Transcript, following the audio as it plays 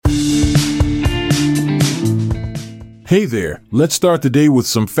Hey there, let's start the day with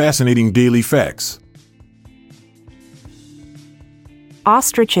some fascinating daily facts.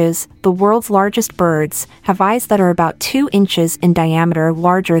 Ostriches, the world's largest birds, have eyes that are about 2 inches in diameter,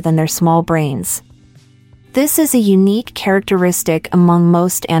 larger than their small brains. This is a unique characteristic among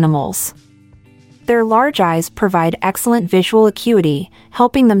most animals. Their large eyes provide excellent visual acuity,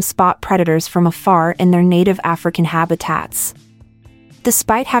 helping them spot predators from afar in their native African habitats.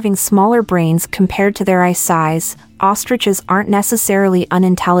 Despite having smaller brains compared to their eye size, ostriches aren't necessarily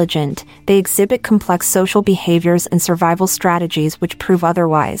unintelligent. They exhibit complex social behaviors and survival strategies which prove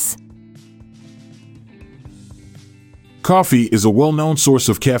otherwise. Coffee is a well-known source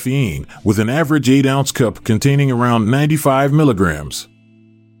of caffeine, with an average 8-ounce cup containing around 95 milligrams.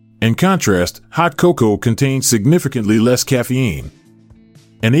 In contrast, hot cocoa contains significantly less caffeine.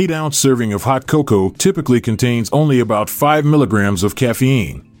 An 8-ounce serving of hot cocoa typically contains only about 5 milligrams of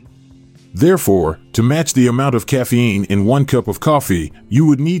caffeine. Therefore, to match the amount of caffeine in 1 cup of coffee, you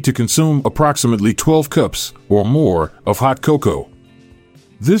would need to consume approximately 12 cups or more of hot cocoa.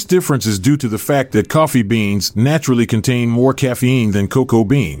 This difference is due to the fact that coffee beans naturally contain more caffeine than cocoa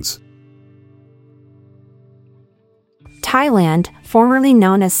beans. Thailand, formerly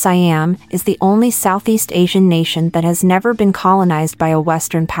known as Siam, is the only Southeast Asian nation that has never been colonized by a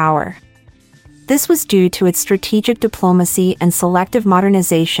Western power. This was due to its strategic diplomacy and selective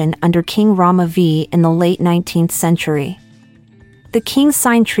modernization under King Rama V in the late 19th century. The king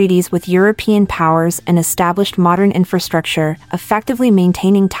signed treaties with European powers and established modern infrastructure, effectively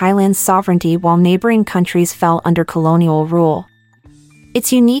maintaining Thailand's sovereignty while neighboring countries fell under colonial rule.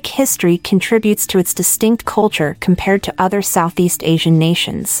 Its unique history contributes to its distinct culture compared to other Southeast Asian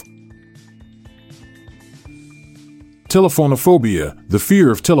nations. Telephonophobia, the fear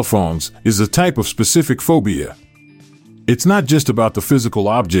of telephones, is a type of specific phobia. It's not just about the physical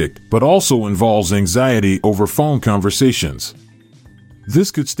object, but also involves anxiety over phone conversations. This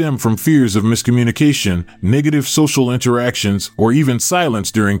could stem from fears of miscommunication, negative social interactions, or even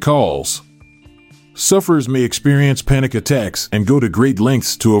silence during calls. Sufferers may experience panic attacks and go to great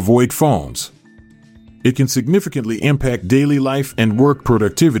lengths to avoid phones. It can significantly impact daily life and work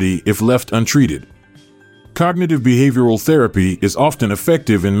productivity if left untreated. Cognitive behavioral therapy is often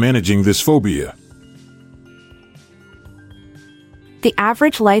effective in managing this phobia. The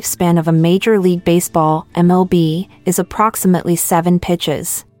average lifespan of a Major League Baseball (MLB) is approximately 7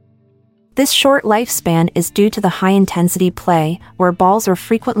 pitches. This short lifespan is due to the high-intensity play, where balls are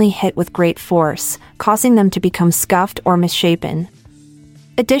frequently hit with great force, causing them to become scuffed or misshapen.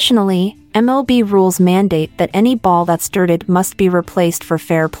 Additionally, MLB rules mandate that any ball that's dirted must be replaced for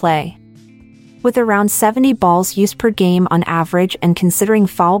fair play. With around 70 balls used per game on average and considering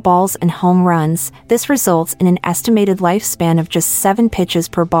foul balls and home runs, this results in an estimated lifespan of just 7 pitches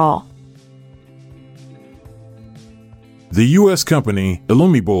per ball. The U.S. company,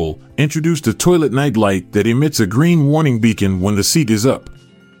 Illumibol, introduced a toilet night light that emits a green warning beacon when the seat is up.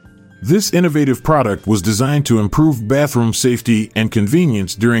 This innovative product was designed to improve bathroom safety and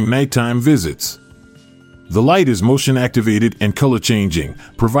convenience during nighttime visits. The light is motion-activated and color-changing,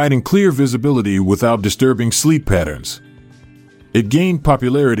 providing clear visibility without disturbing sleep patterns. It gained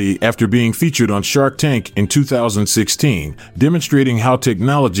popularity after being featured on Shark Tank in 2016, demonstrating how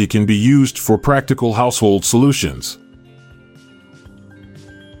technology can be used for practical household solutions.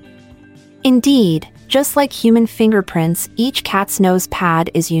 Indeed, just like human fingerprints, each cat's nose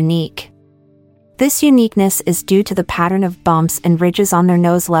pad is unique. This uniqueness is due to the pattern of bumps and ridges on their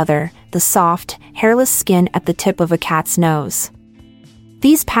nose leather, the soft, hairless skin at the tip of a cat's nose.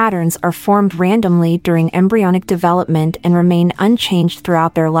 These patterns are formed randomly during embryonic development and remain unchanged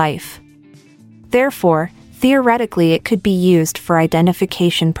throughout their life. Therefore, theoretically it could be used for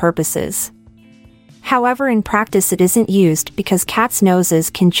identification purposes. However, in practice it isn't used because cats'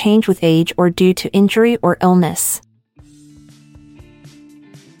 noses can change with age or due to injury or illness.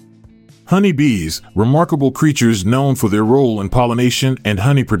 Honeybees, remarkable creatures known for their role in pollination and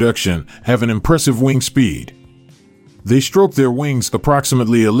honey production, have an impressive wing speed. They stroke their wings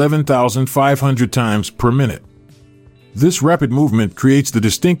approximately 11,500 times per minute. This rapid movement creates the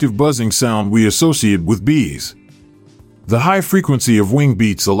distinctive buzzing sound we associate with bees. The high frequency of wing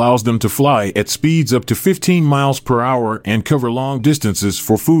beats allows them to fly at speeds up to 15 miles per hour and cover long distances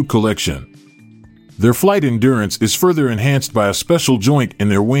for food collection. Their flight endurance is further enhanced by a special joint in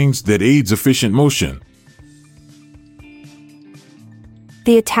their wings that aids efficient motion.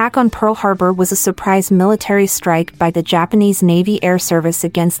 The attack on Pearl Harbor was a surprise military strike by the Japanese Navy Air Service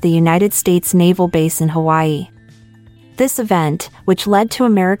against the United States Naval Base in Hawaii. This event, which led to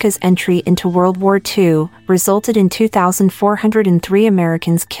America's entry into World War II, resulted in 2,403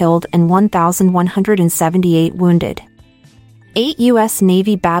 Americans killed and 1,178 wounded. 8 U.S.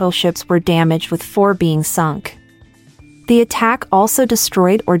 Navy battleships were damaged, with 4 being sunk. The attack also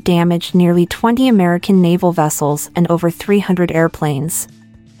destroyed or damaged nearly 20 American naval vessels and over 300 airplanes.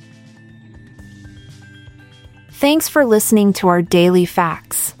 Thanks for listening to our daily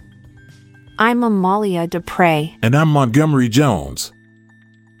facts. I'm Amalia Dupre. And I'm Montgomery Jones.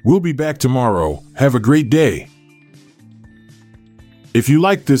 We'll be back tomorrow. Have a great day. If you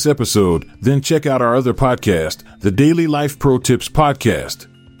liked this episode, then check out our other podcast, the Daily Life Pro Tips Podcast.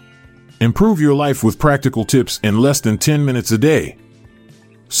 Improve your life with practical tips in less than 10 minutes a day.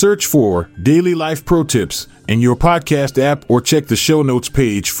 Search for Daily Life Pro Tips in your podcast app or check the show notes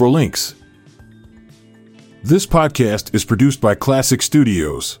page for links. This podcast is produced by Classic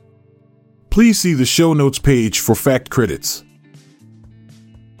Studios. Please see the show notes page for fact credits.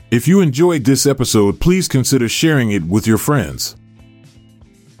 If you enjoyed this episode, please consider sharing it with your friends.